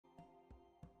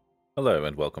Hello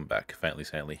and welcome back. Faintly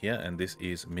Stanley here, and this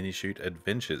is Minishoot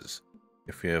Adventures.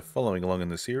 If you're following along in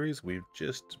the series, we've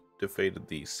just defeated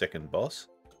the second boss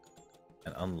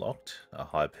and unlocked a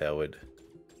high-powered,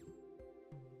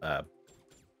 what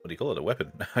do you call it, a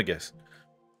weapon, I guess.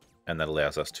 And that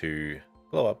allows us to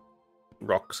blow up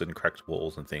rocks and cracked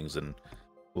walls and things, and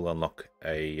we'll unlock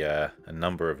a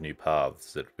number of new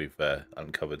paths that we've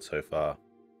uncovered so far.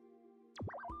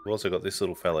 We've also got this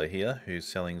little fellow here who's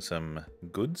selling some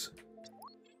goods.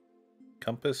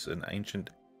 Compass, an ancient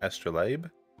astrolabe,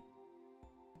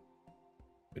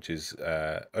 which is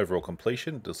overall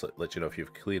completion. Just let you know if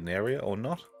you've cleared an area or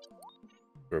not.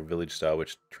 Or a village star,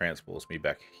 which transports me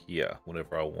back here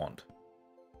whenever I want,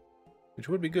 which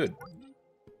would be good.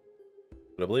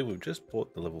 But I believe we've just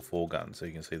bought the level 4 gun, so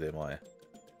you can see there my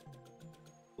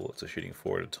bullets are shooting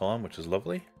 4 at a time, which is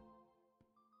lovely.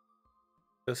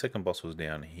 The second boss was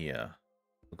down here.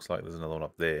 Looks like there's another one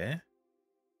up there.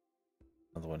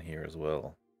 Another one here as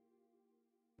well.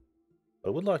 I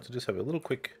would like to just have a little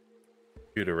quick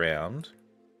shoot around,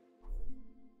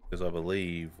 because I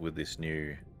believe with this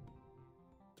new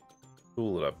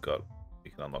tool that I've got, we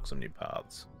can unlock some new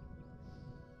paths.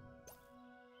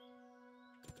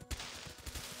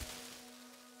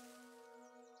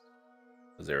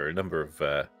 There are a number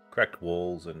of cracked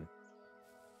walls and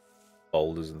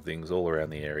boulders and things all around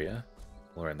the area,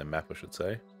 all around the map I should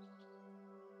say.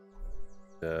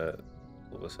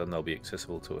 All of a sudden they'll be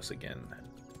accessible to us again.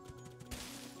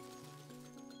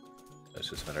 So it's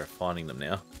just a matter of finding them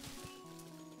now.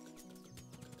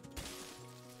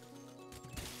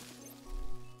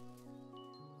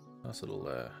 Nice little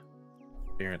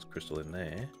experience crystal in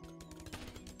there.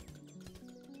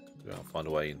 Go and find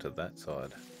a way into that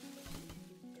side.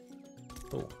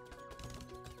 Oh.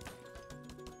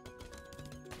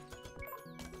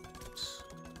 Oops.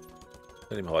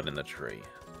 Let him hide in the tree.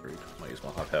 Rude. I might use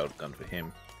my high-powered gun for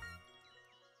him.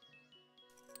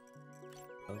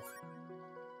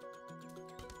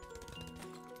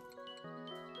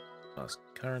 Nice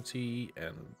currency,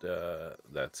 and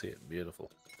that's it.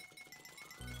 Beautiful.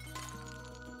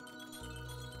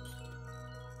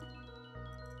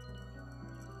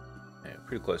 Yeah,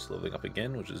 pretty close to leveling up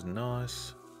again, which is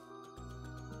nice.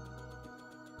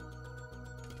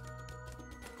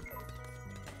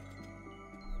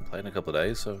 Played in a couple of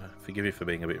days, so forgive me for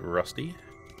being a bit rusty.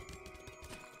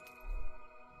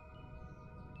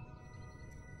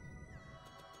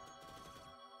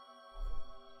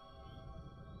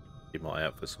 Keep my eye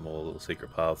out for some more little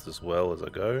secret paths as well as I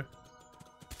go.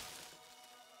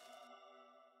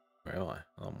 Where am I?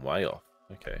 I'm way off.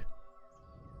 Okay.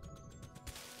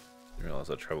 Didn't realise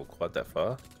I travelled quite that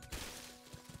far.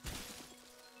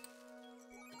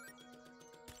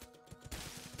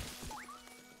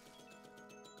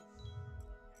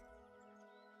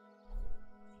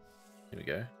 Here we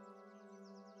go.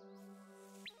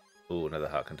 Oh, another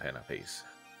heart container piece.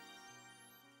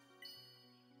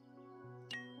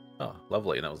 Oh,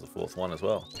 lovely, and that was the 4th one as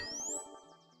well.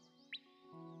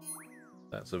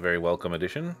 That's a very welcome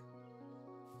addition.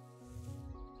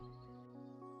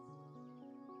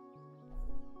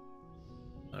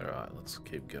 Alright, let's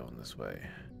keep going this way.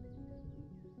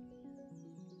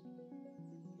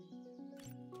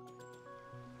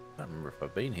 I don't remember if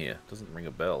I've been here. It doesn't ring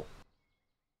a bell.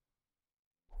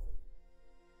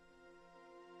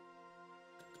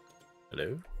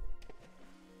 Hello?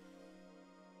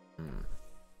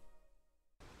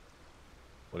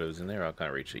 Whatever's in there, I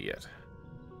can't reach it yet.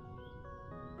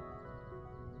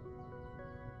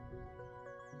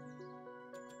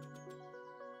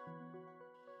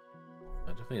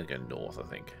 I definitely go north, I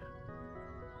think.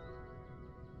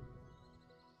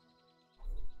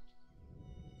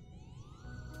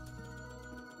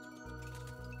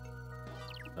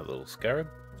 Another little scarab.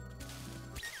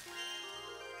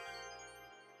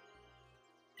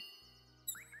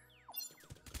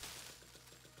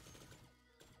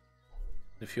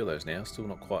 A few of those now, still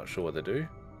not quite sure what they do.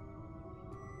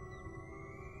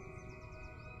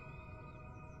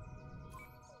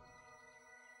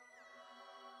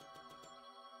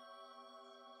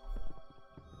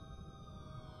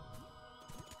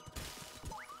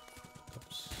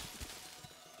 Oops.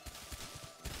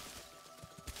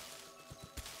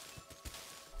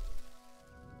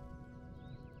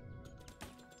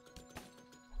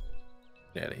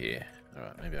 Get out of here.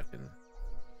 Alright, maybe I can...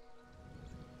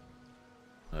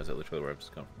 Oh, is that literally where I've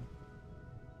just come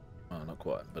from? Oh, not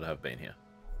quite, but I have been here.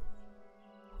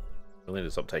 I need to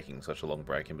stop taking such a long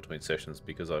break in between sessions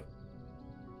because I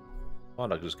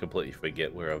find I just completely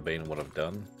forget where I've been and what I've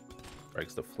done.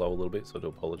 Breaks the flow a little bit, so I do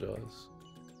apologise.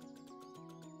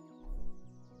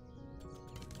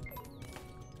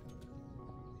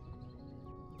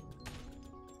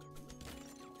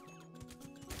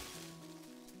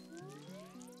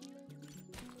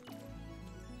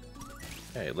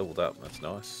 Okay, leveled up. That's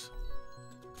nice.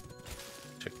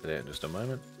 Check that out in just a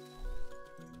moment.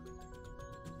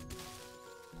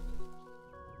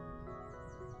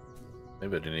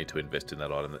 Maybe I do need to invest in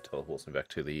that item that teleports me back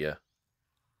to the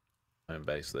home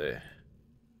base there.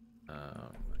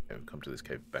 Okay, we've come to this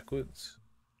cave backwards.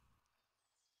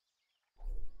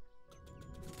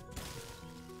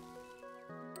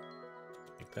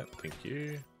 Take that, thank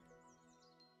you.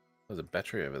 There's a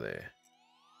battery over there.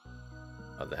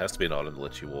 Oh, there has to be an item that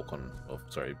lets you walk on, oh,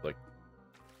 sorry, like,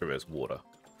 traverse water.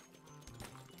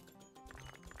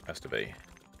 Has to be.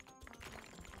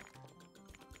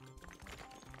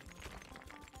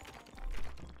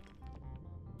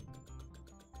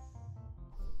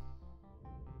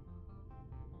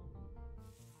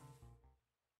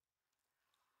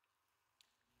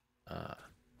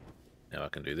 Now I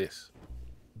can do this.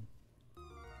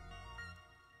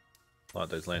 Light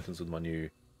those lanterns with my new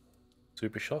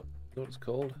super shot, is what it's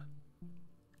called.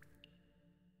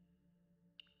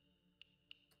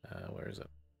 Where is it?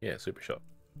 Yeah, super shot.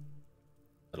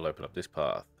 That'll open up this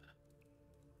path.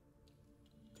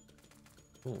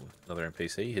 Ooh, another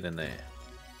NPC hidden there.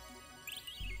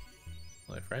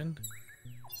 Hello, friend.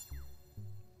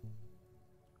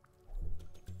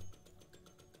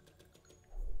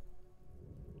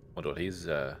 Wonder what he's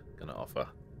gonna offer.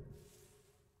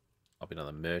 Might be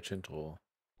another merchant or...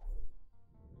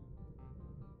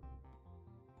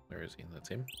 Where is he? That's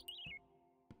him.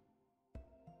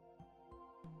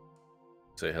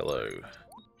 Say hello.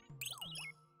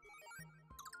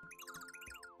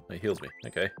 He heals me.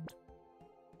 Okay.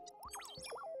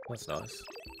 That's nice.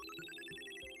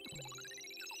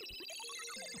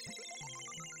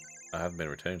 I haven't been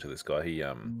returning to this guy. He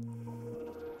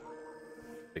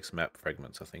picks map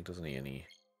fragments, I think, doesn't he? And he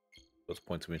puts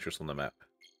points of interest on the map.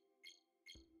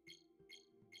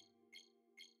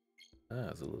 Ah,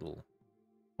 there's a little...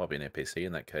 Might be an NPC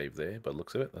in that cave there, but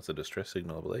looks of it. That's a distress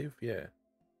signal, I believe. Yeah.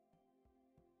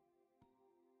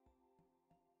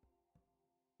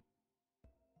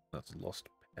 That's lost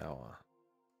power.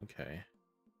 Okay.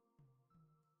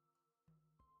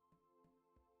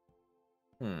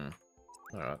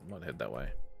 Alright, might head that way.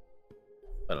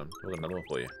 Hold on, I've got another one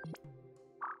for you.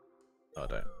 Oh, I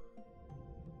don't.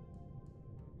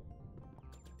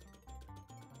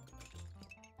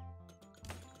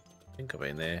 I think I've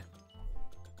been there.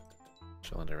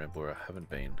 Trying to remember where I haven't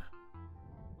been.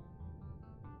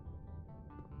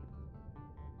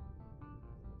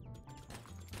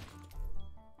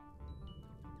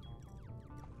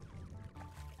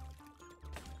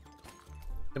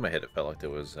 In my head it felt like there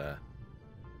was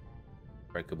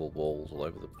breakable walls all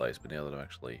over the place, but now that I'm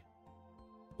actually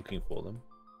looking for them,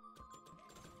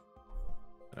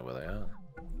 I know where they are.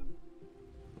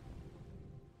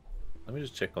 Let me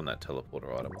just check on that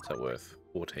teleporter item. What's that worth?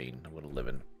 14. I've got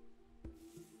 11.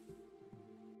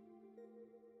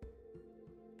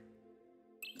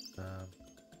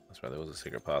 That's right, there was a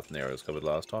secret path in there I was covered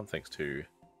last time, thanks to...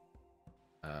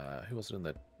 who was it in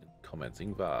the comments?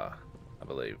 Ingvar, I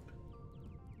believe.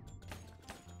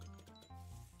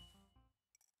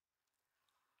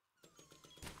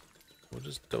 We'll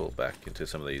just double back into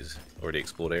some of these already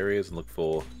explored areas and look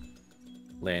for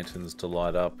lanterns to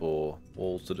light up or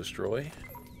walls to destroy.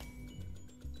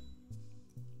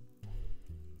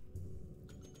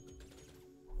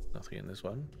 Nothing in this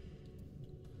one.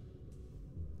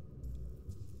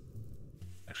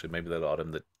 Actually, maybe that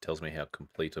item that tells me how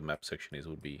complete a map section is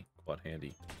would be quite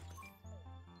handy.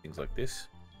 Things like this.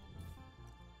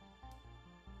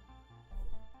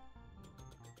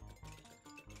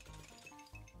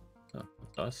 Oh,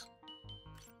 that's nice.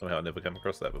 Somehow I've never come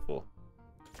across that before.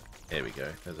 There we go.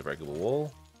 There's a breakable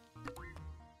wall.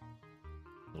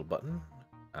 Little button.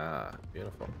 Ah,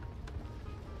 beautiful.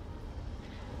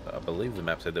 I believe the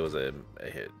map said there was a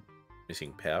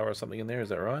missing power or something in there. Is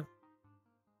that right?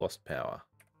 Lost power.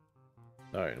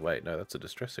 No, wait, no, that's a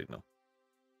distress signal.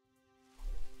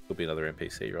 Could be another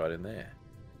NPC right in there.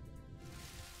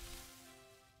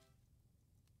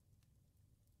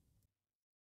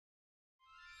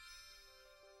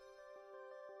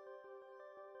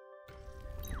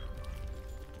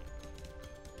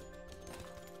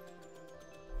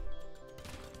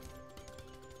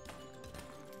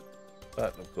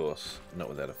 But, of course, not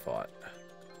without a fight.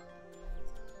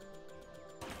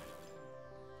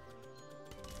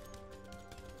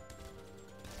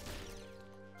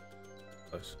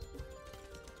 Close.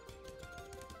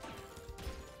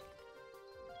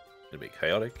 It'll be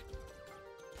chaotic.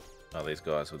 Oh, these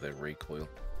guys with their recoil.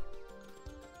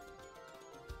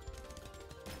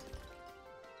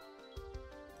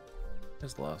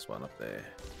 There's the last one up there.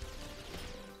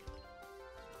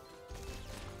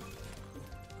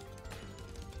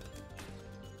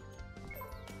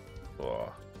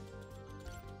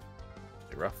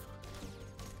 rough.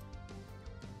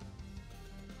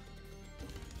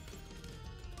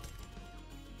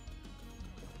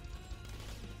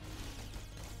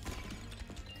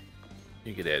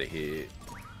 You get out of here.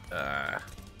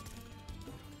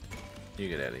 You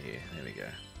get out of here. There we go.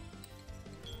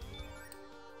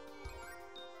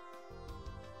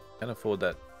 Can afford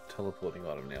that teleporting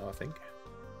item now, I think.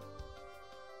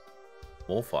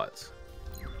 More fights.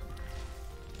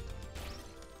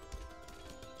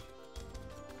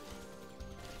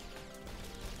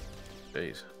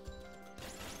 Jeez.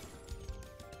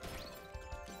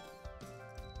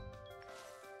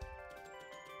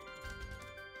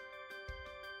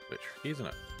 Bit tricky, isn't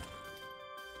it?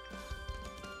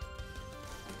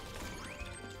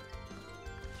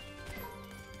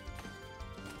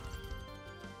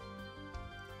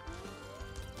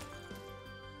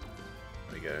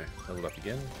 There we go. Level up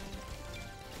again.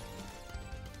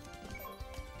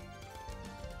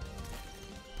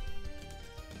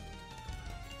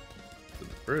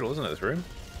 Brutal, isn't it, this room?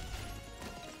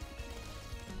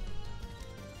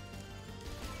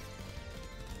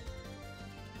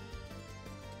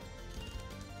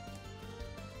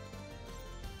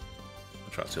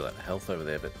 I'll try to steal that health over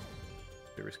there, but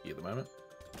a bit risky at the moment.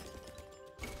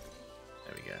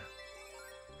 There we go.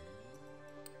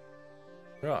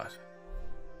 Right.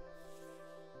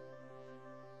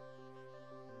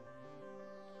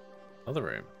 Another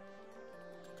room.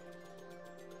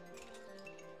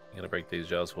 You gotta break these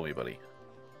jars for me, buddy.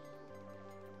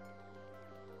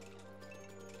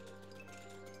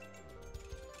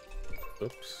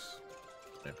 Oops.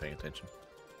 Not paying attention.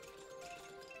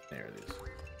 There it is.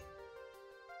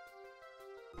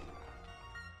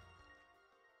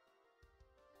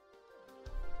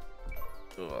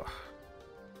 Ugh.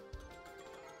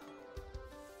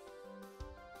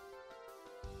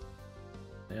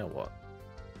 Now what?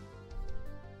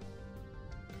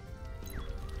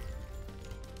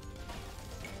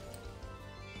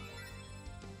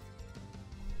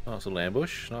 Nice little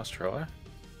ambush. Nice try.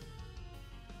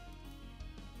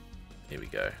 Here we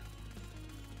go.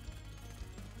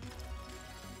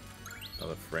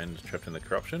 Another friend trapped in the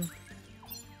corruption.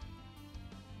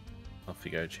 Off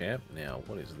you go, champ. Now,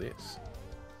 what is this?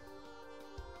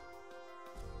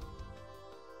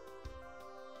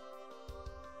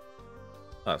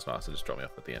 Oh, that's nice. It just dropped me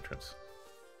off at the entrance.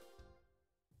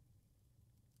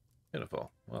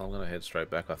 Beautiful. Well, I'm going to head straight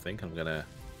back, I think. I'm going to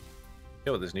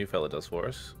get what this new fella does for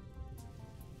us.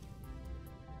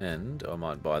 And I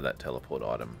might buy that teleport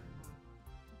item.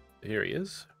 Here he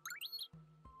is.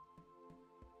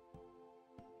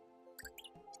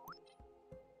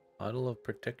 Idol of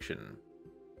Protection.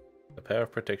 The power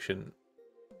of protection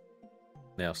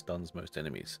now stuns most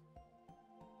enemies.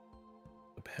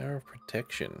 The power of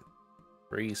protection.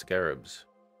 3 scarabs.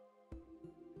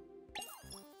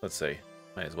 Let's see.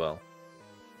 May as well.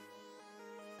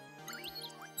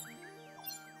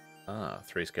 Ah,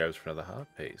 3 scarabs for another heart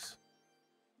piece.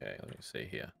 Okay, let me see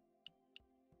here.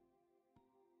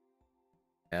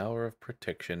 Power of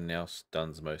protection now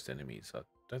stuns most enemies. I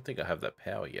don't think I have that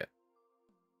power yet.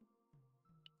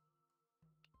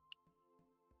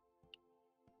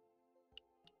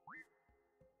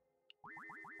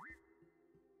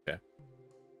 Okay.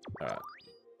 Alright.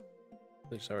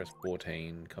 This is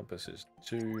 14, compass is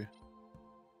 2.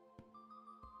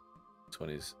 This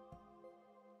one is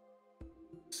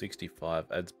 65,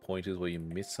 adds pointers where you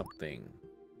miss something.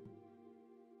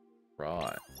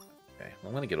 Right. Okay, well,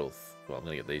 I'm going to get all... well, I'm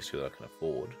going to get these 2 that I can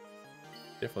afford.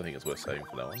 Definitely think it's worth saving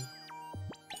for that one.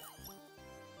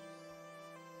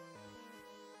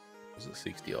 Was it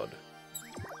 60 odd?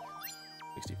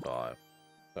 65.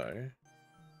 So...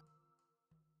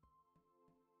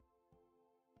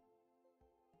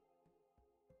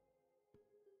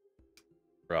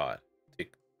 right.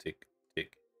 Tick, tick,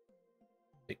 tick.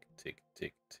 Tick, tick,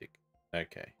 tick, tick.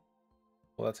 Okay.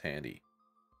 Well, that's handy.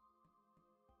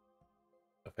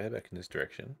 If I head back in this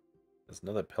direction, there's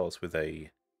another palace with a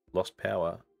lost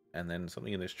power, and then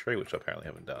something in this tree, which I apparently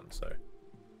haven't done, so...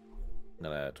 I'm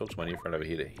gonna talk to my new friend over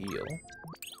here to heal.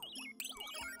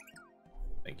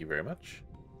 Thank you very much.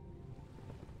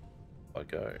 I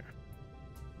go.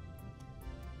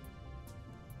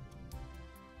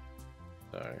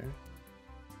 So...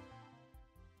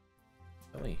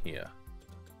 only here.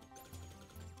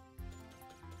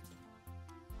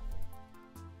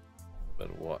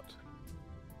 But what?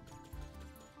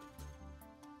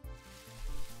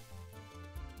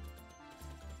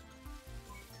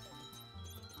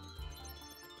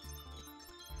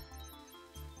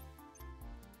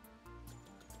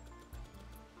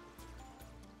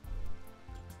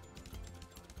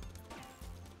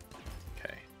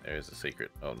 Okay, there's a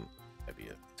secret on Maybe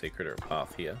a secret or a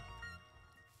path here.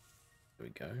 There we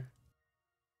go.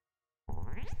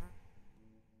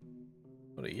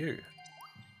 What are you?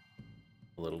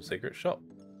 A little secret shop.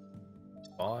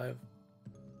 5.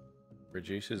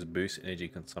 Reduces boost energy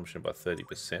consumption by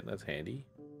 30%. That's handy.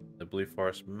 The Blue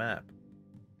Forest map.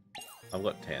 I've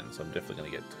got 10, so I'm definitely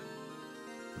going to get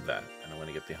that. And I'm going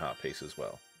to get the heart piece as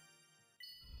well.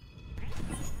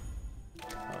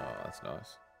 Oh, that's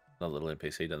nice. Another little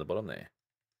NPC down the bottom there.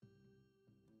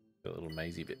 A little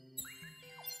mazy bit.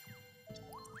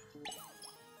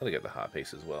 Gotta get the heart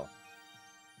piece as well.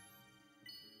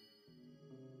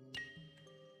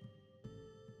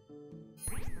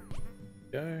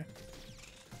 Go.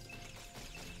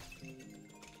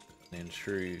 In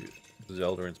true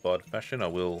Zelda-inspired fashion, I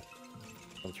will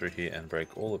come through here and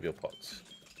break all of your pots.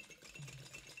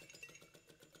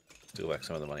 Steal back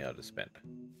some of the money I just spent.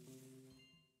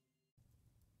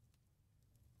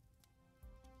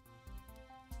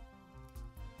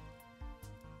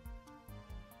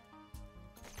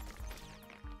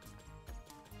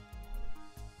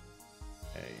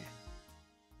 Okay.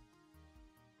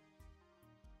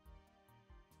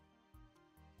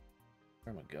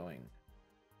 Where am I going?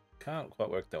 Can't quite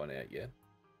work that one out yet.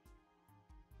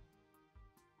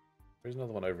 There's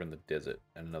another one over in the desert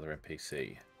and another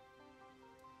NPC.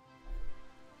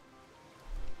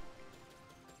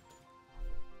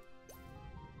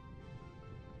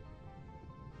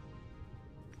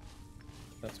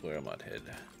 That's where I might head.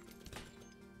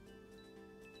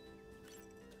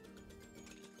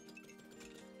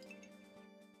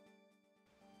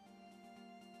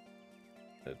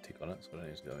 Had a tick on it, so I don't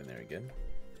need to go in there again.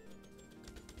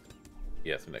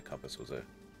 Yeah, I think that compass was a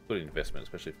good investment,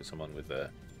 especially for someone with a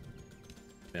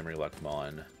memory like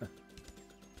mine.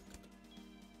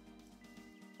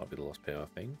 Might be the lost power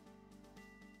thing.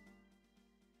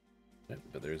 Yep,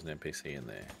 but there is an NPC in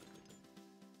there.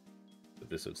 But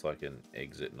this looks like an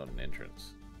exit, not an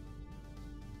entrance.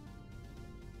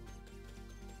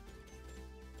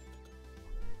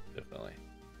 Definitely.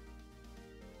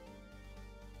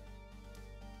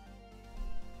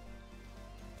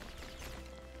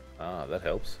 Ah, that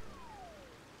helps.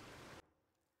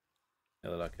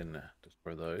 Now that I can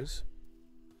destroy those.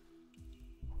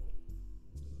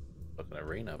 Like an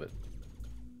arena, but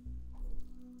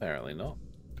apparently not.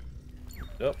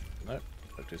 Oh, no,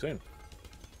 spoke too soon.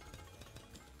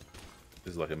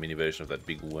 This is like a mini version of that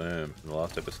big worm in the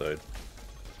last episode.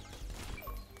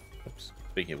 Oops.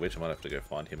 Speaking of which, I might have to go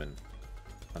find him and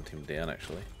hunt him down,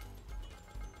 actually.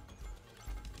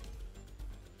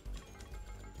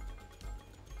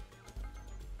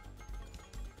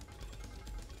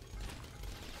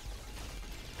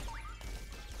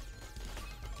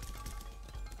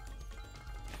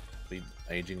 Be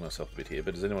aging myself a bit here,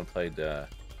 but has anyone played a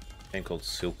game called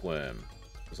Silkworm?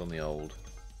 It was on the old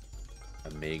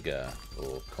Amiga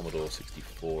or Commodore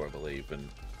 64, I believe, and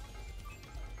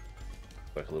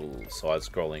like a little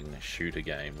side-scrolling shooter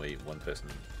game where one person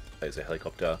plays a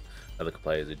helicopter, another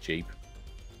plays a jeep.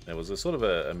 And it was a sort of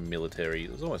a military,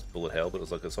 it was almost Bullet Hell, but it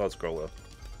was like a side-scroller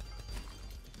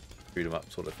shoot 'em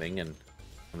up sort of thing. And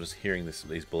I'm just hearing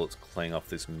these bullets clang off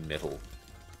this metal,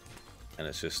 and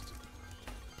it's just,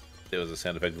 there was a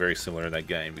sound effect very similar in that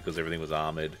game because everything was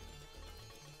armored,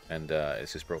 and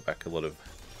it's just brought back a lot of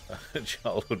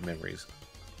childhood memories.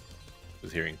 I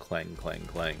was hearing clang, clang,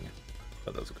 clang.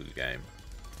 But that was a good game.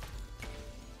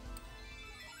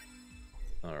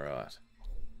 Alright.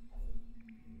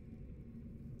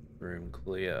 Room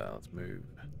clear. Let's move.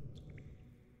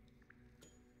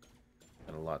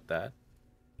 Gonna light that.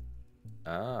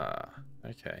 Ah,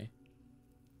 okay.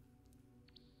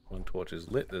 One torch is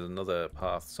lit. There's another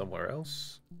path somewhere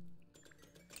else.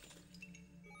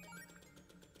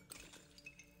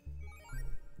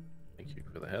 Thank you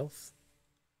for the health.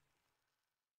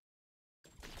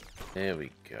 There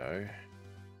we go.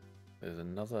 There's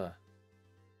another...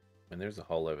 I mean, there's a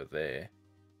hole over there.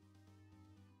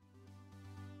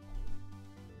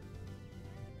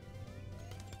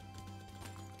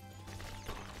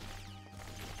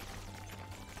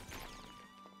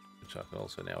 Which I can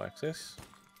also now access.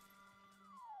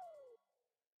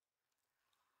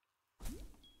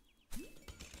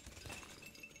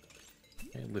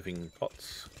 And living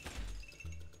pots.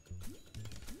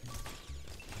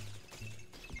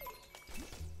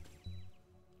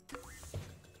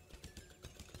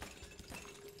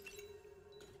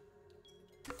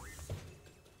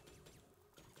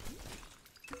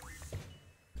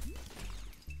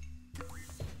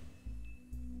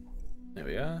 There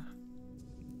we are.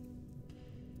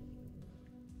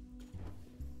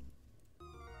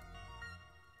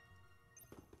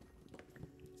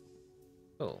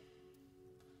 Cool.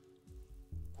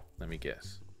 Let me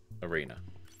guess. Arena.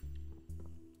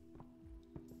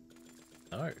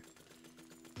 No.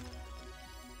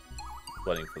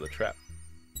 Waiting for the trap.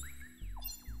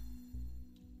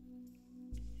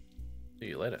 See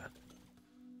you later.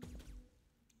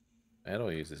 How do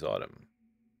I use this item?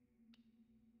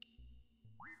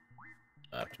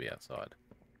 I have to be outside.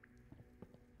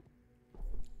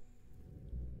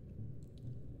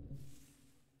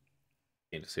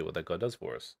 Need to see what that guy does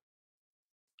for us.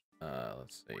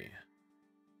 Let's see.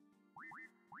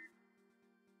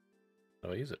 How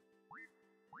do I use it?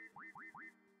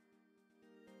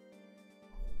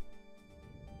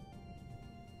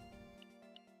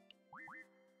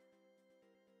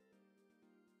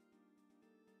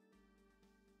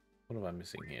 What am I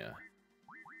missing here?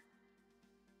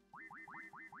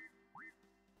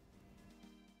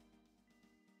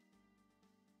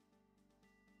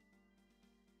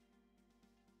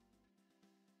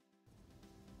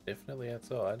 Definitely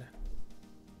outside.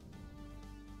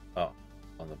 Oh,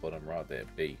 on the bottom right there,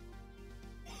 B.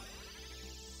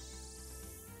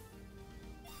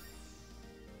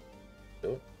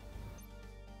 Do it.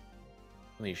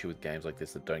 The issue with games like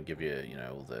this that don't give you, you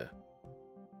know, all the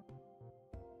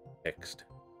text.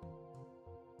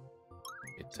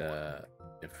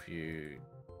 If you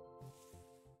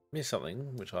miss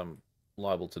something, which I'm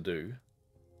liable to do,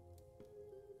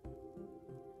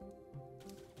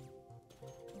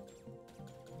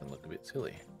 and look a bit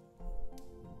silly.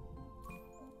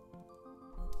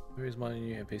 Where is my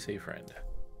new NPC friend?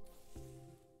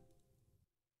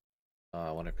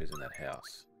 I wonder if he's in that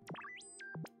house.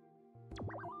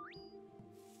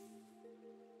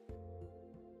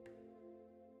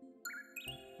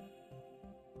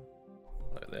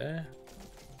 Over there.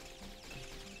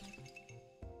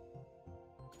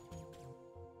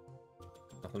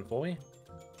 Nothing for me?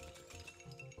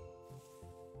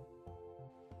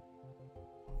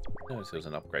 Notice there's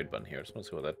an upgrade button here. I just want to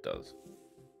see what that does.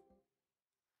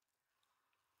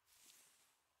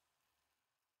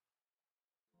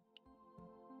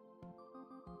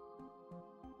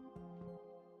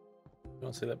 You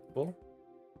want to see that before?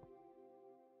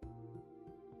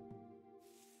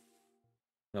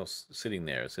 I was sitting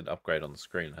there, it said upgrade on the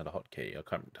screen, had a hotkey. I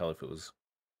can't tell if it was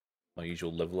my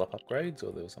usual level up upgrades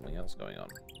or there was something else going on.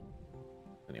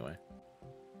 Anyway.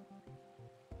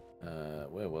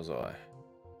 Where was I?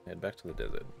 Head back to the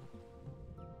desert.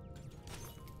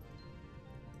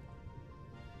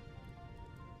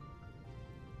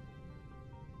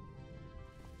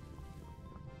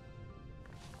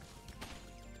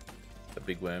 The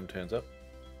big worm turns up.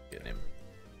 Getting him.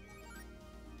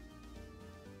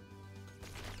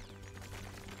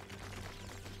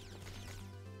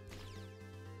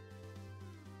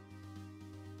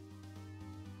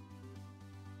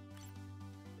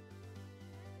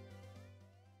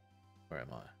 Where am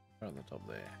I? Right on the top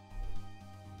there.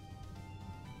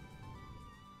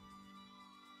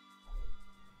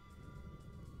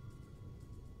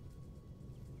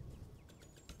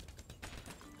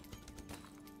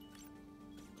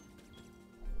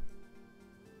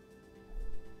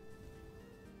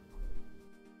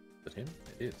 Is it him?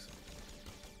 It is.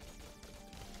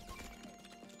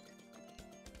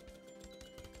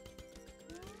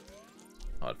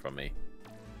 Hide from me.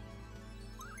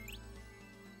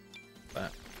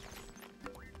 That.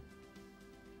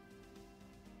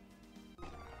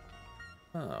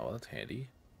 Oh, well, that's handy.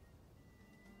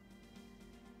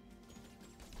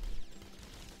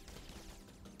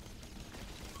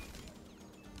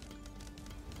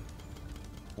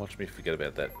 Watch me forget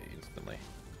about that instantly.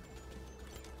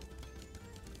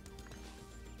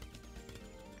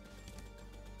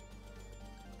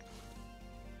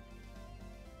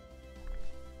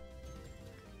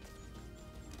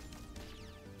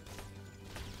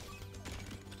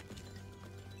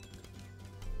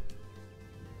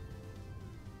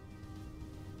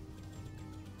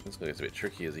 This guy gets a bit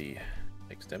tricky as he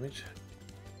takes damage.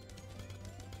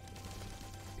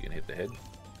 You can hit the head.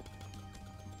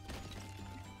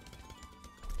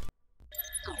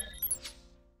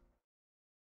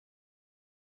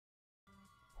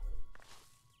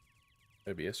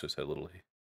 OBS just had a little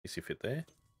hissy fit there.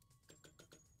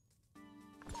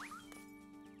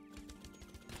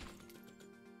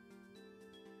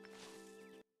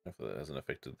 Hopefully that hasn't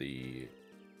affected the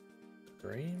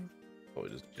stream.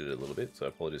 Probably just did it a little bit, so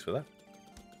apologies for that.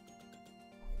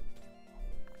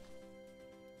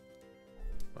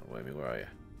 Come on, Wormy, where are you?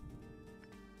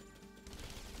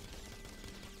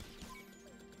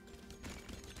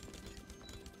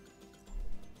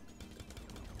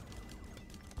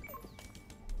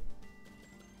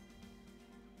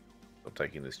 Stop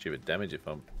taking this stupid damage if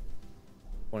I'm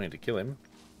wanting to kill him.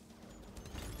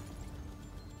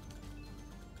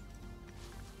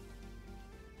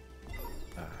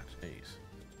 Jeez.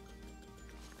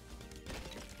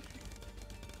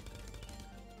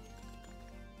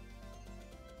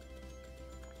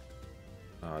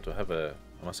 Do I have a...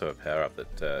 I must have a power up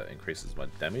that increases my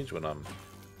damage when I'm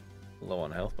low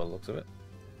on health by the looks of it.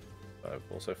 I've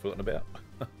also forgotten about.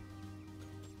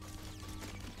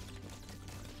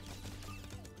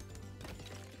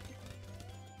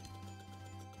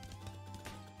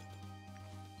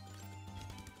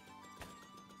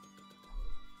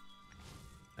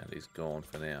 And he's gone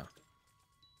for now.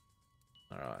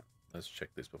 Alright, let's check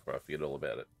this before I forget all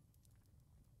about it.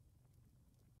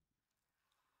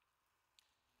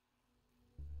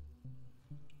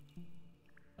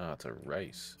 Oh, it's a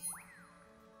race.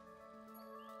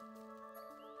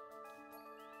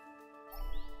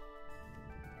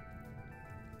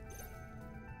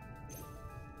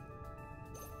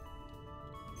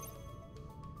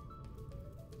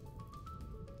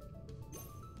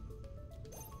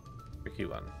 Tricky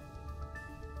one.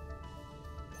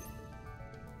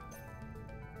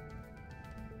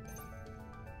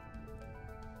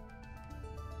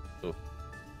 Oh.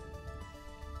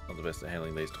 Not the best at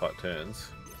handling these tight turns.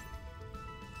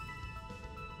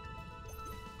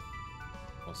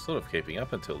 I was sort of keeping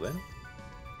up until then.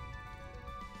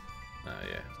 Oh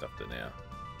yeah, stuffed it now.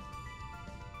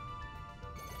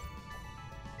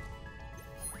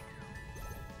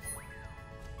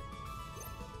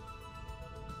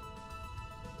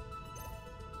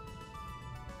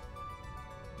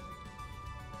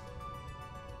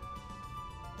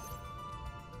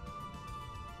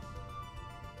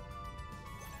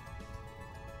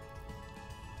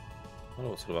 I wonder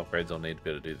what sort of upgrades I'll need to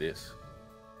be able to do this.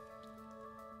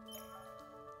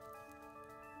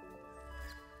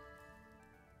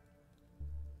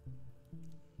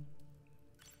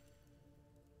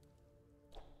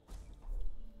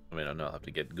 I mean, I know I'll have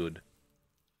to get good.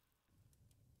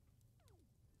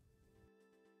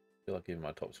 I feel like even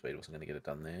my top speed wasn't going to get it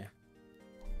done there.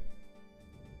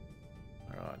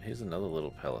 Alright, here's another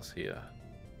little palace here.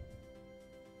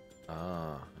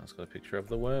 Ah, it's got a picture of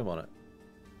the worm on it.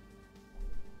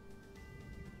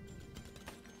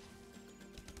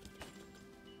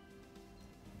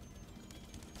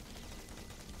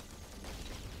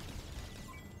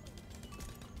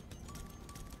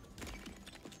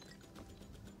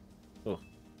 Oh.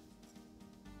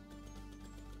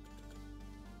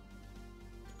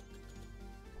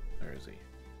 Where is he?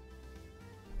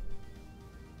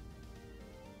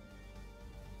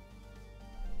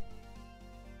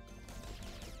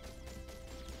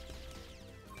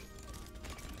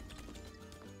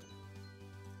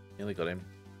 Nearly got him.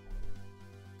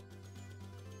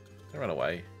 Don't run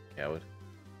away, coward.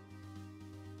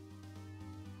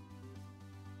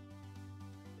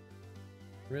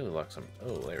 Really like some...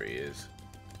 Oh, there he is.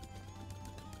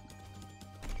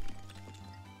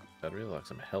 I'd really like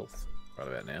some health right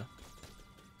about now.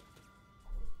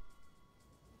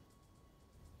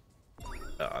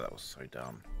 Oh, that was so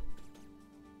dumb.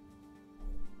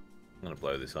 I'm gonna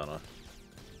blow this, aren't I?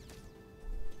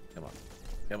 Come on.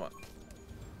 Come on.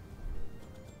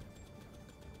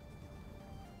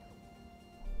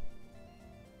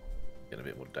 Getting a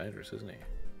bit more dangerous, isn't he?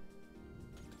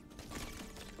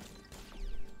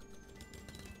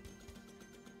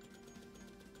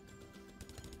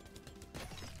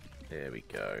 There we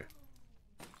go.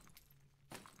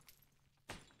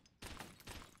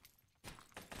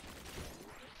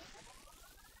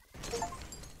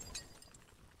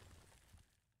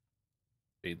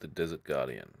 Feed the Desert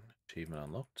Guardian. Achievement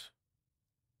unlocked.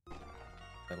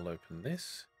 That'll open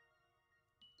this.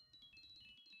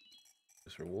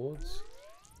 Just rewards.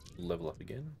 Level up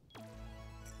again.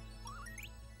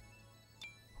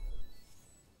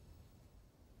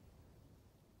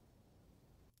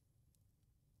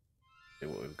 See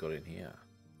what we've got in here.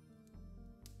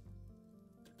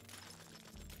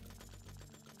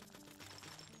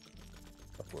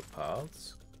 Couple of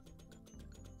paths.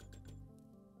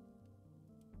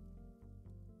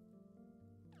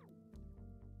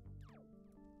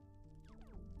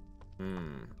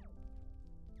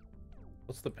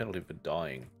 What's the penalty for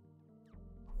dying?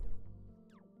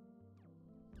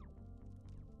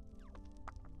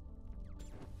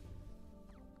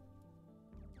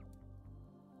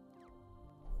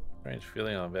 Strange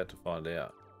feeling I'm about to find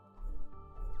out.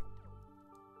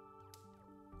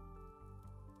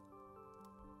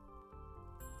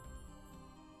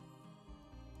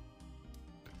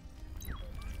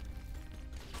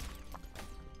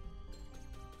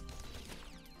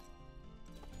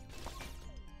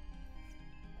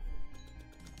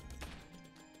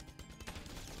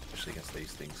 Especially against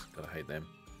these things, gotta hate them.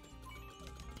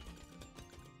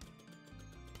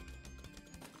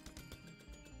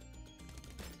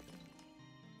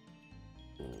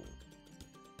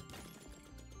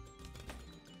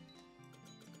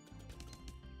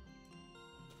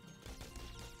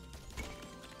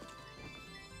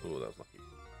 Oh, that was lucky.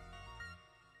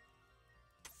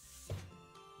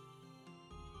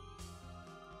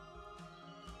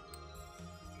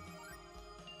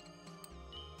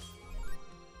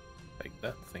 Take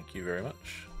that, thank you very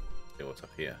much. See what's up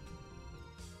here.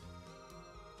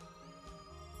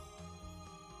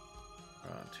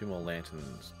 Alright, 2 more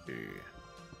lanterns to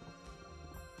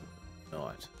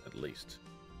night, at least.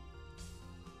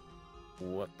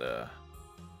 What the?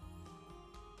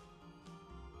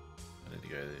 I need to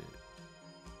go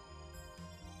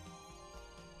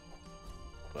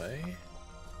the way.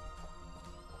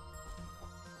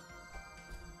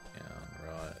 Down,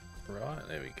 right,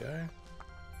 there we go.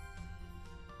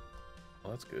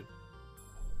 Well, that's good.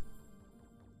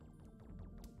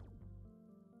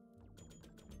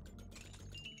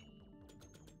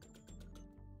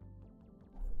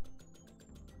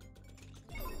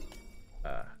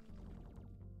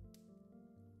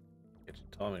 Get your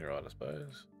timing right, I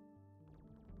suppose.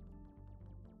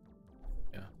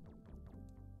 Yeah.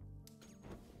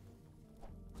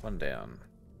 One down.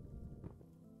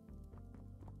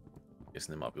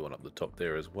 Guessing there might be one up the top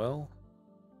there as well.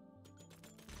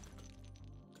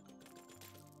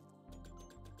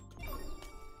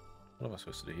 What am I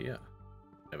supposed to do here?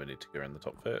 Maybe I need to go around the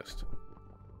top first.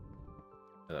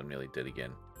 And I'm nearly dead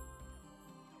again.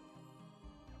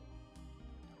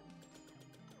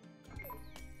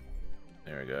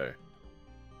 There we go.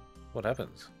 What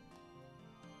happens?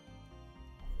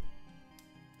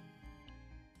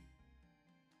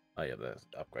 Oh yeah, the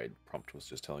upgrade prompt was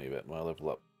just telling me about my level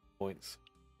up points.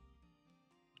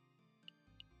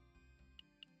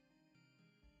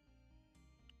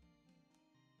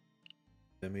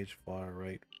 Damage, fire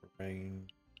rate, rain,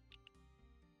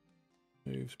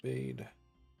 move speed.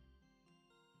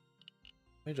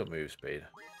 Damage or move speed?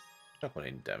 Chuck one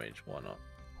in damage, why not?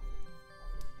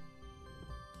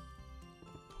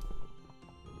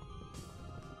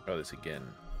 Try this again.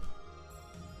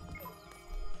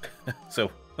 So,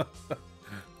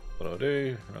 what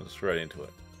do? Run straight into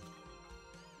it.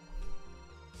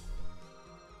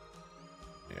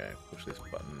 Okay, push this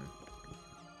button.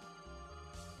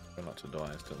 Try not to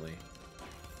die instantly.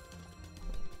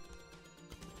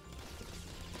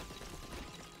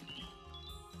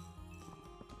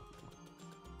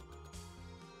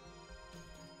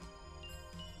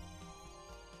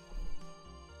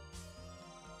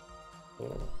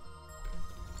 Oh.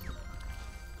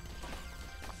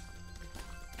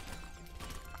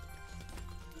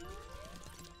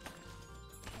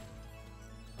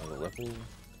 Another level.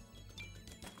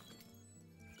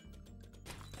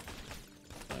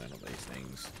 Not these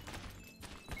things.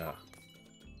 Ah.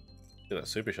 Yeah, that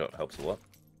super shot helps a lot.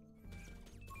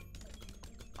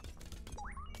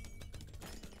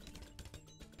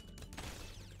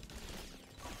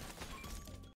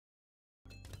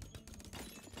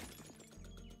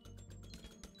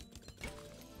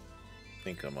 I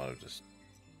think I might have just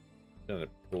done a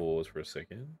pause for a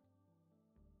second.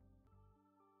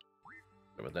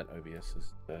 But that OBS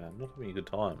is not having a good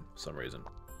time for some reason.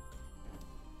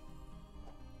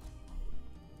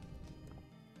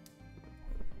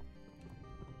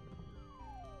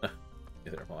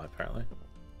 Neither am I, apparently.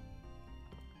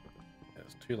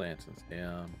 There's 2 lanterns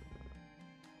down.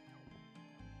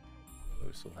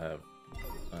 We still have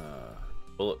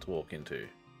bullet to walk into.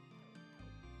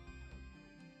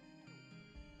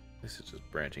 This is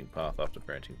just branching path after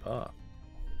branching path.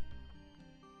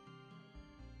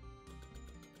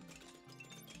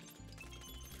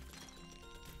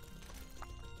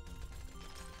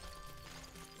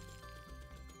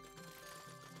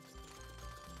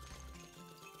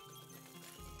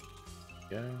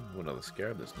 Go, another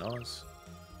scarab, that's nice.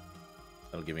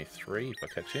 That'll give me 3 if I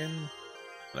catch him.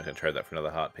 And I can trade that for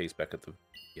another heart piece back at the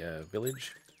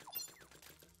village.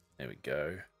 There we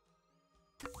go.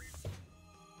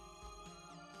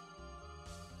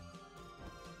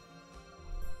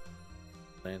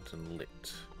 Lantern lit.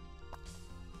 Does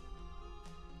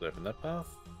it open that path?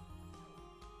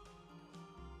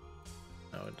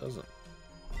 No, it doesn't.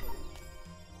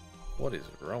 What is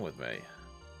wrong with me?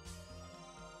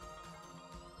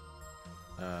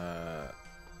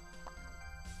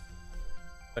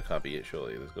 That can't be it,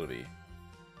 surely. There's got to be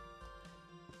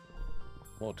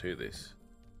more to this.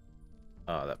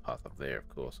 Ah, that path up there, of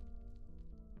course.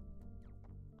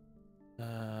 Where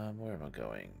am I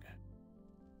going?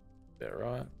 There,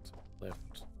 right,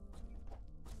 left,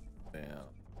 down,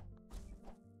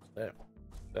 left,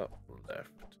 up,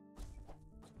 left.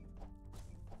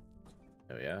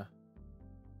 There we are.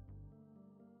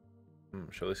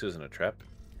 Sure this isn't a trap.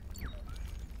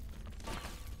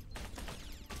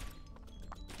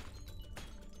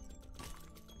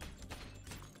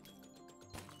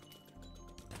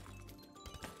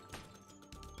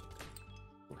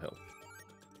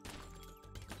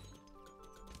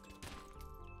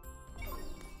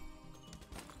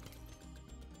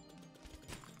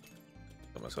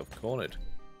 myself cornered.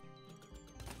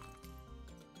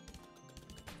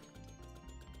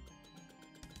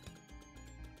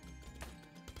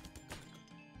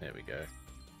 There we go.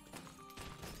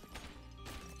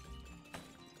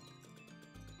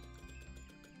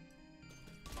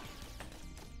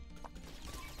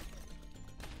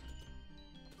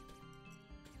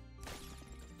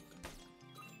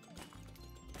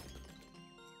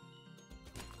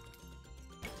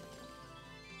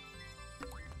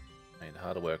 Made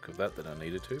harder work of that than I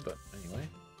needed to, but anyway.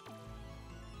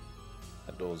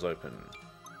 That door's open.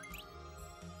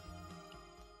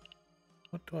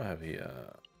 What do I have here?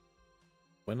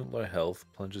 When at low health,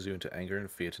 plunges you into anger and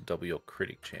fear to double your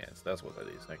critic chance. That's what that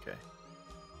is, okay.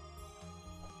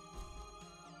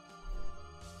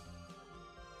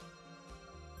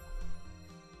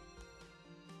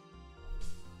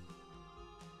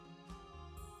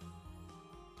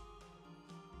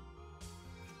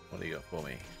 What do you got for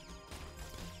me?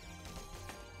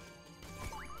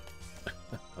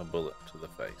 A bullet to the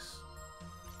face.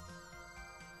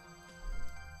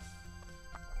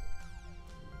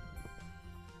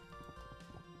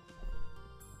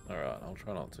 Alright, I'll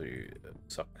try not to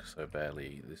suck so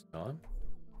badly this time.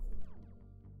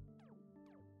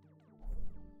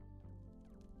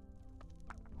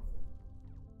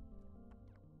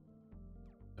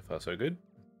 So far so good.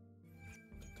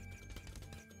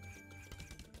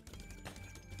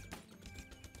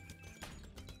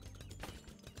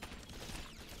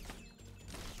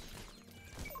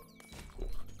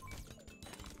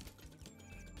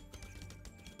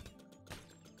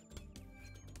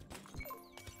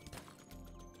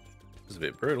 This is a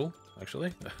bit brutal,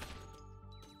 actually.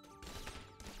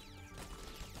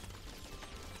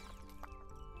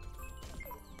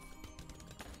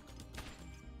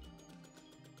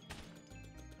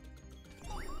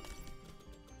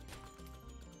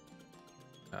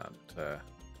 Can't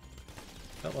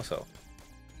help myself.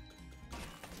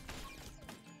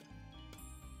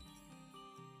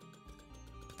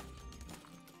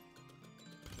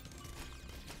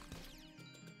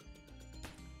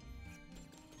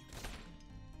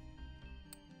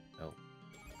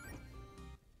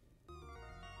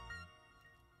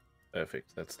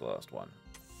 Perfect, that's the last one.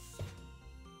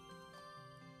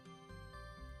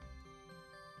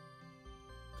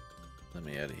 Let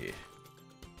me out of here.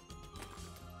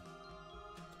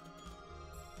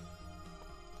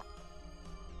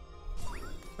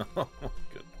 Oh my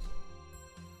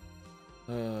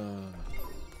goodness.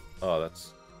 Oh,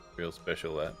 that's real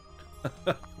special, that.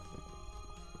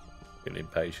 Getting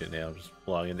impatient now, I'm just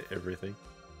flying into everything.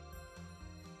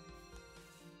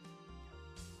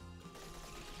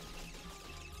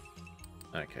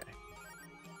 Okay.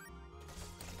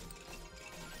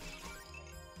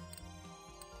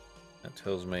 That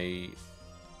tells me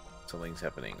something's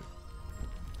happening.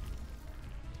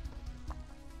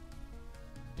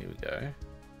 Here we go.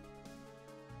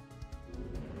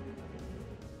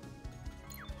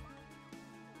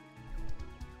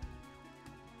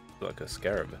 Like a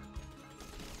scarab.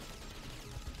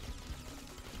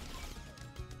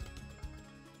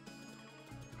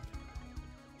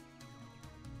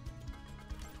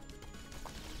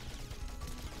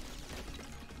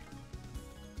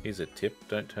 Here's a tip,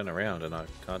 don't turn around, and I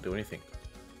can't do anything.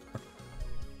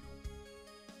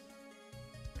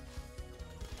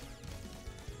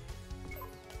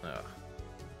 Oh.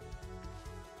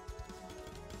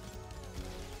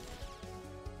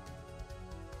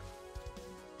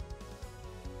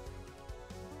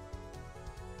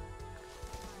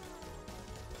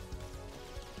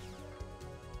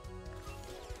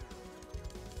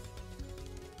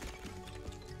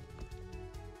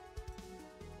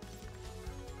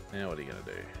 Now what are you gonna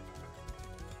do?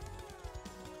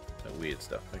 That weird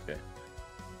stuff, okay.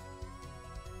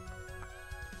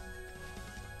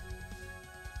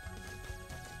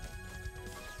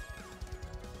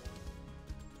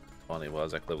 Finally,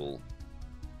 Wazak level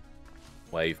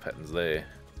wave patterns there.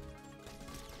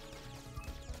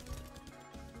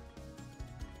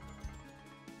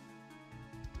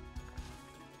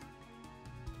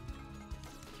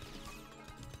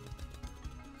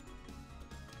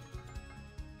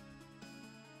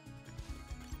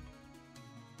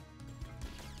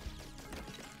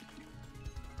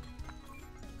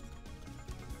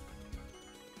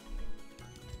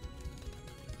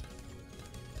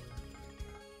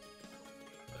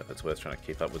 If it's worth trying to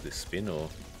keep up with this spin or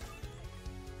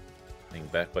hang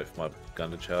back, wait for my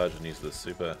gun to charge and use the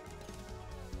super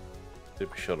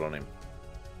shot on him.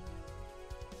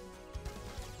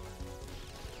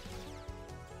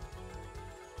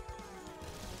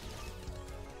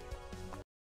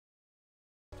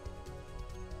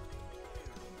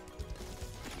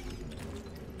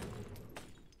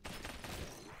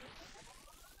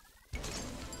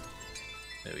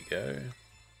 There we go.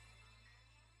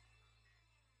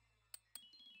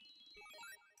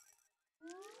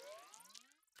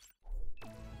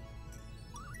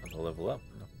 Another level up.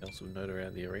 Nothing else of note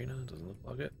around the arena. Doesn't look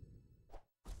like it.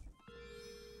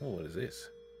 Oh, what is this?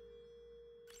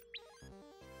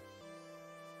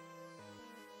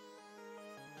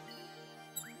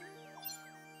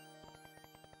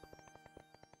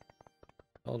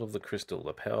 Hold of the crystal.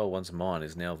 The power once mine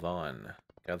is now thine.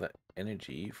 Gather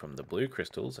energy from the blue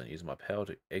crystals and use my power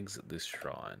to exit this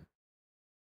shrine.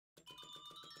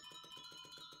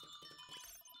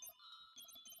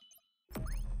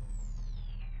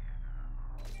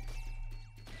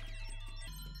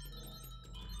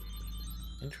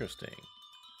 Interesting.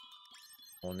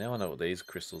 Well, now I know what these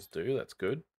crystals do. That's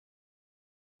good.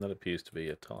 That appears to be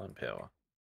a time power.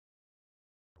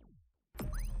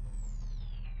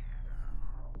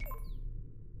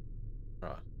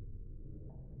 Right.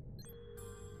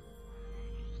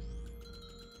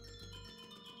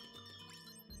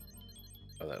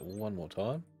 Try that one more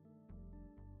time.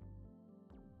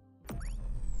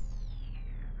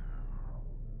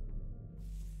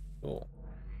 Cool.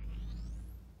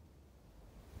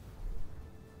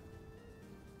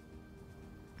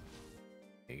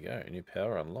 There you go, new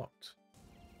power unlocked.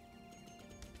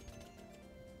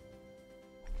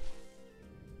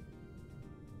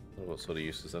 What sort of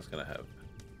uses that's going to have?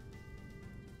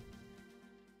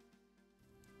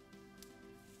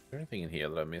 Is there anything in here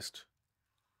that I missed?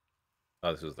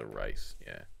 Oh, this is the race,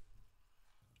 yeah.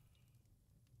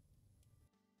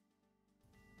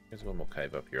 There's one more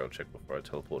cave up here, I'll check before I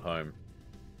teleport home.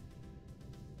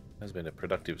 Has been a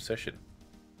productive session.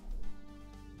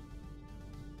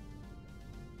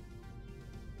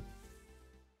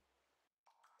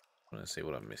 I want to see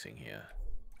what I'm missing here.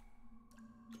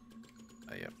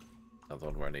 Oh, yep. Another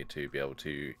one where I need to be able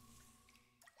to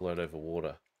float over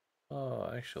water. Oh,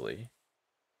 actually.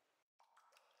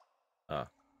 I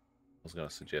was going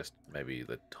to suggest maybe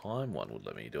the time one would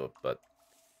let me do it, but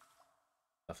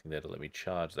nothing there to let me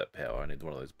charge that power. I need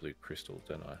one of those blue crystals,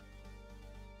 don't I?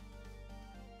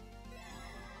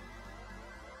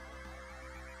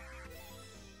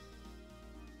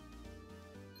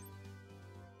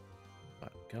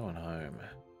 Right, going home.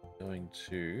 Going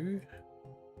to...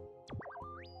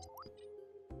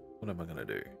 What am I going to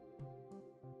do?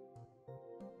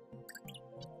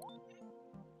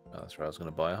 Oh, that's right, I was going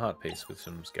to buy a heart piece with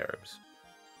some scarabs.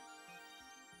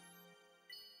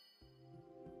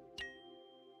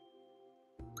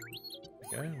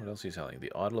 Okay, what else are you selling?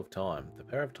 The Idol of Time. The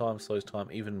power of time slows time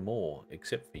even more,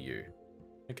 except for you.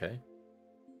 Okay.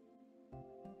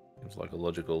 Seems like a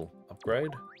logical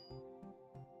upgrade.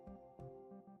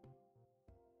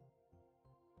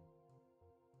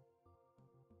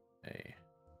 Hey.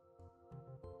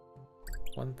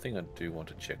 One thing I do want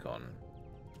to check on.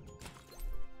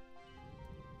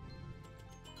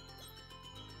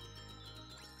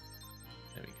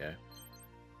 There we go.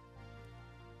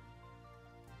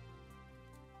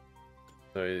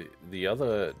 So the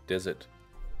other desert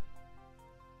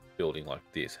building like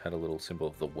this had a little symbol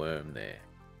of the worm there.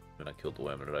 When I killed the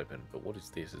worm and it opened. But what is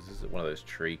this? Is this one of those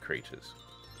tree creatures?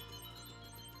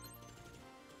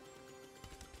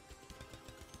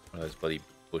 One of those bloody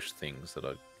bush things that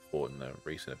I fought in the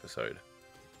recent episode.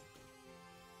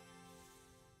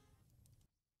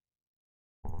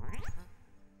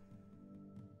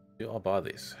 I'll buy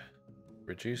this.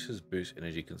 Reduces boost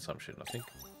energy consumption. I think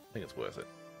it's worth it.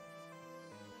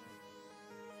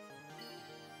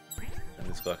 And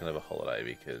this guy can have a holiday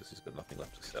because he's got nothing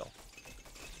left to sell.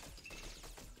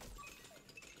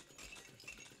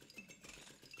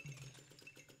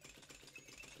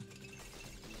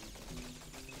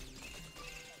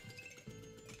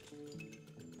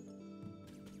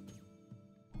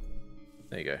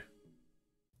 There you go.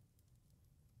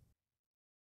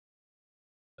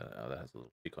 Oh, that has a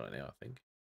little tick on it now, I think.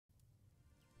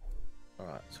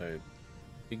 Alright, so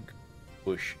big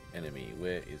bush enemy.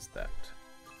 Where is that?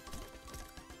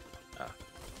 Ah,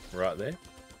 right there.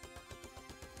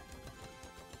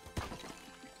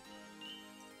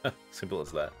 Simple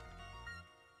as that.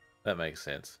 That makes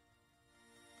sense.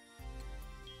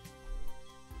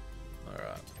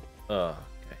 Alright. Oh,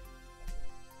 okay.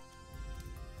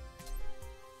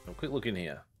 A quick look in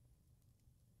here.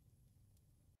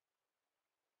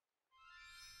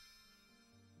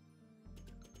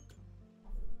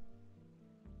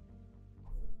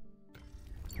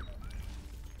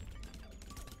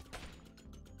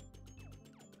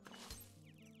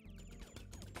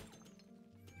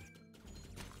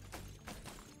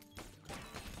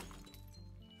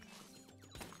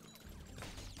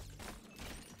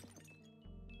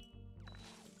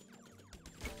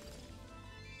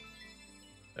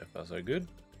 far so good.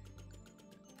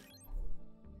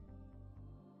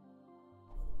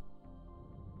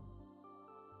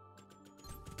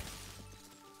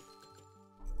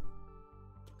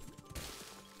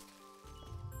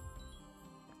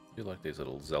 I do like these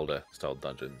little Zelda-style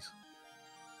dungeons.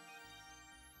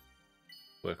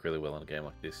 Work really well in a game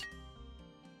like this.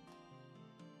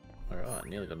 Alright,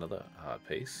 nearly got another hard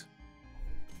piece.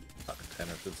 Hard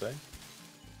container, I should say.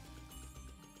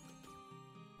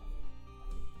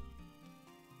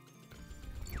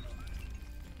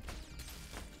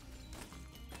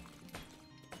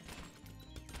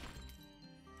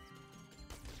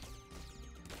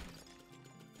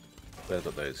 They've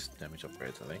got those damage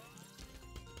upgrades, I think.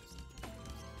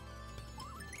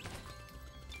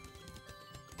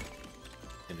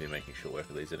 Seem to be making short work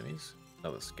of these enemies.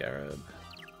 Another scarab.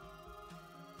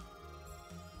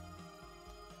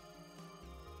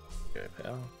 Go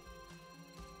power.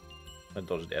 I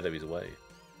dodged out of his way.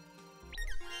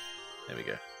 There we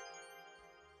go.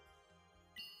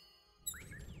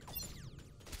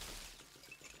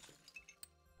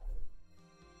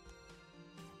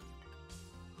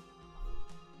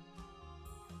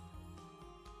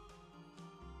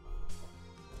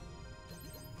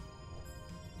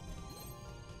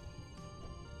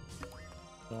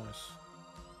 Nice.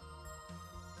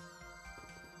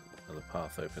 Another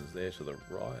path opens there to the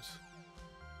right.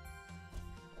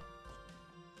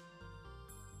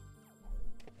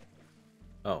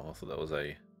 Oh, I thought that was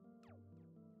a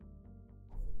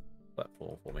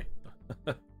platform for me.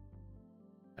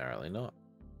 Apparently not.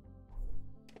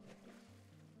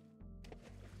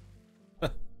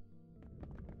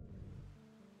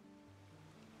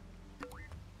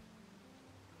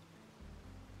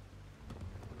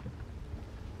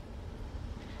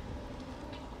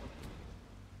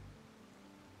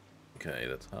 Okay,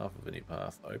 that's half of any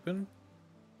path open.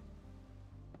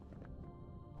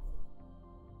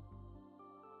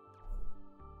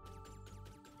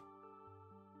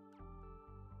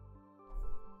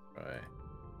 Right.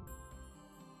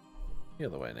 The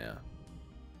other way now.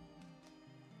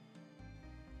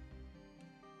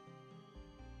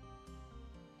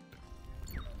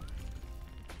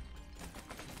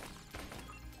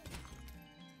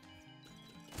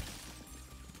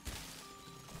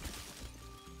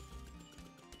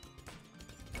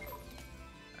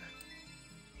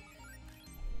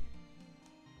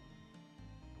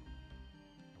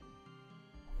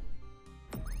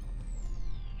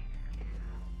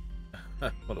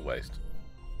 What a waste.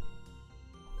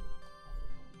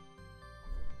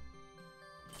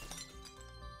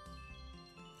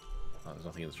 Oh, there's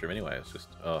nothing in this room anyway, it's just...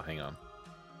 Oh, hang on.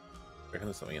 I reckon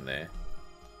there's something in there.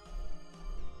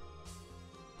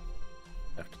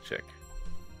 Have to check.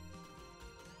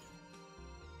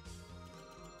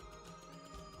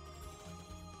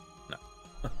 No.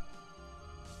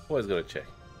 Always gotta check.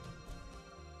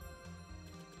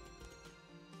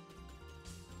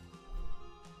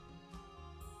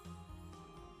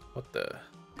 What the?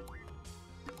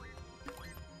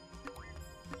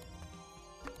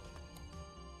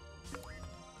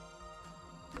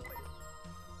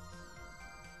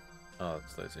 Oh,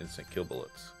 it's those instant kill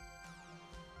bullets.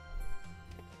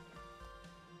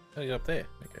 How do you get up there?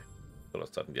 Okay. Thought I was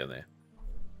starting down there.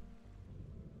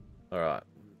 Alright.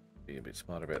 Be a bit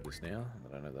smarter about this now.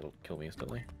 I don't know that'll kill me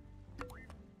instantly.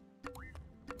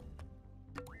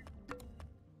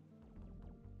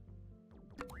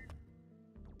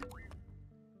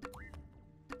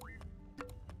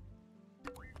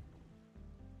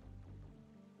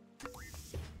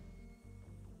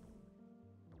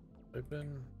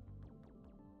 Open.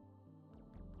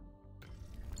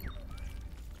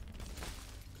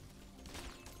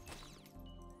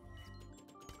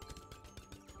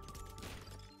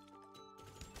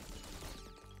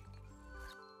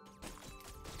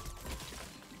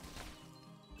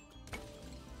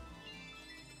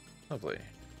 Lovely.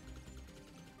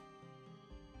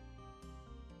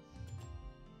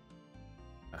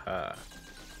 Aha.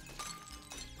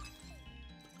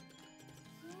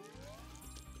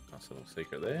 Nice little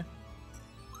secret there.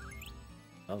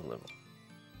 Another level.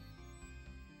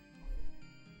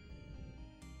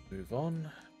 Move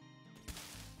on.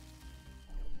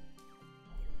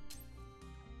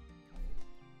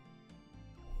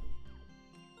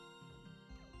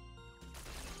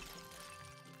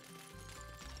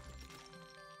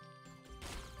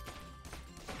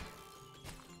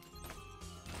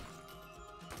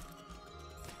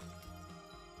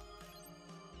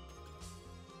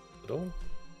 At all.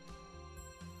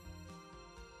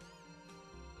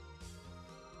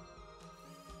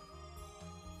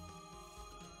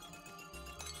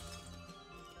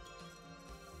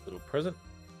 Little present.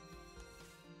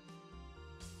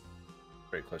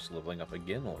 Very close to leveling up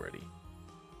again already.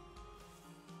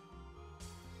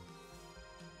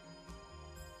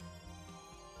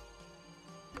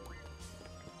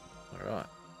 Alright.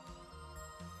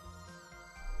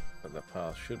 So the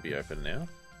path should be open now.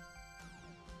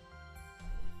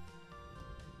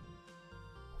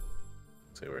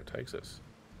 See where it takes us.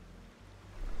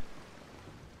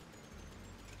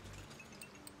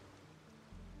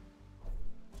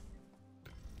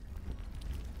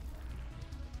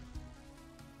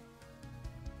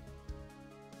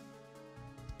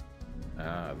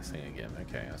 Ah, this thing again.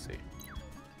 Okay, I see.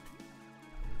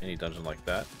 Any dungeon like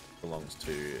that belongs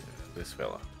to this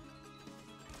fella.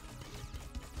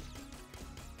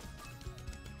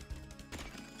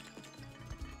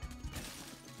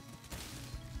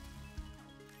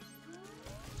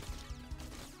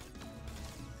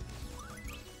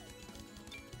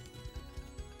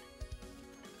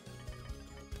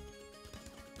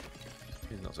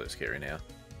 He's not so scary now.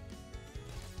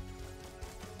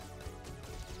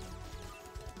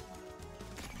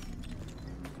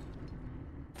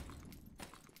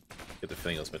 Get the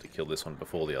feeling I was meant to kill this one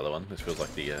before the other one. This feels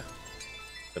like the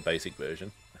basic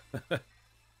version. And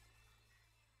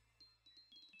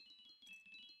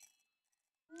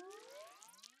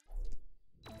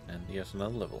yet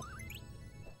another level.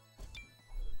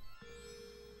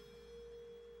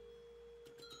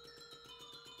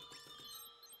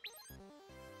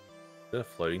 Is that a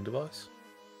floating device?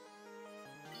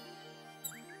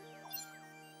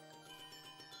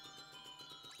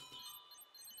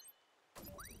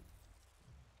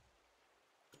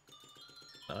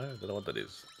 No, I don't know what that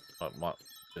is. It might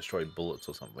destroy bullets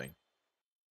or something.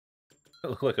 It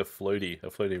looked like a floaty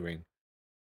ring.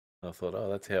 I thought, oh,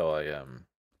 that's how I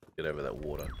get over that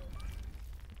water.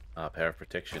 Ah, power of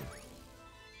protection.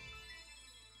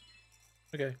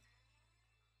 Okay.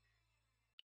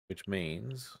 Which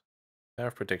means power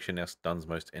of protection now stuns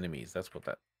most enemies. That's what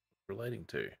that's relating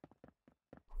to.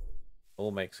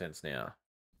 All makes sense now.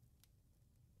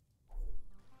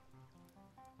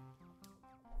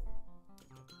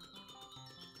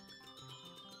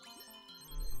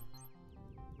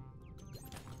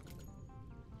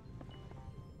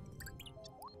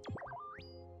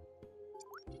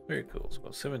 Very cool. So I've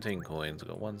got 17 coins, I've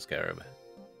got 1 scarab.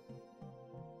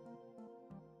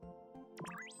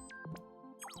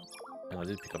 And I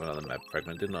did pick up another map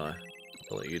fragment, didn't I?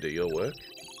 I'll let you do your work.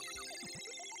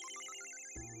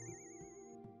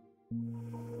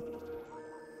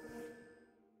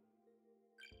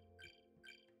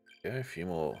 Okay, a few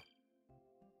more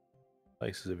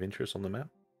places of interest on the map.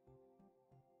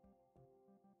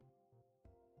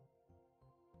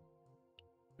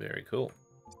 Very cool.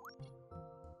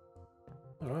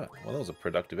 Alright, well that was a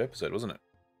productive episode, wasn't it?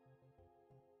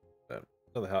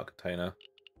 Another heart container,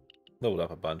 leveled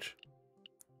up a bunch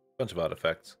of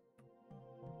artifacts,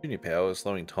 2 new powers,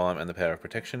 slowing time and the power of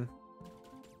protection.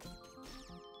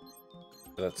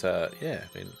 So that's, yeah,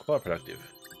 been quite productive.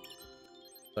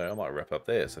 So I might wrap up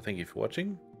there, so thank you for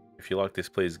watching. If you like this,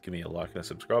 please give me a like and a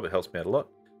subscribe, it helps me out a lot.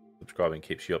 Subscribing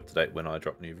keeps you up to date when I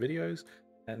drop new videos.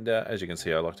 And as you can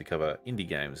see, I like to cover indie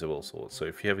games of all sorts. So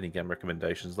if you have any game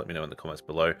recommendations, let me know in the comments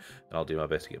below, and I'll do my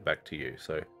best to get back to you.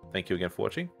 So thank you again for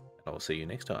watching, and I will see you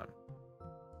next time.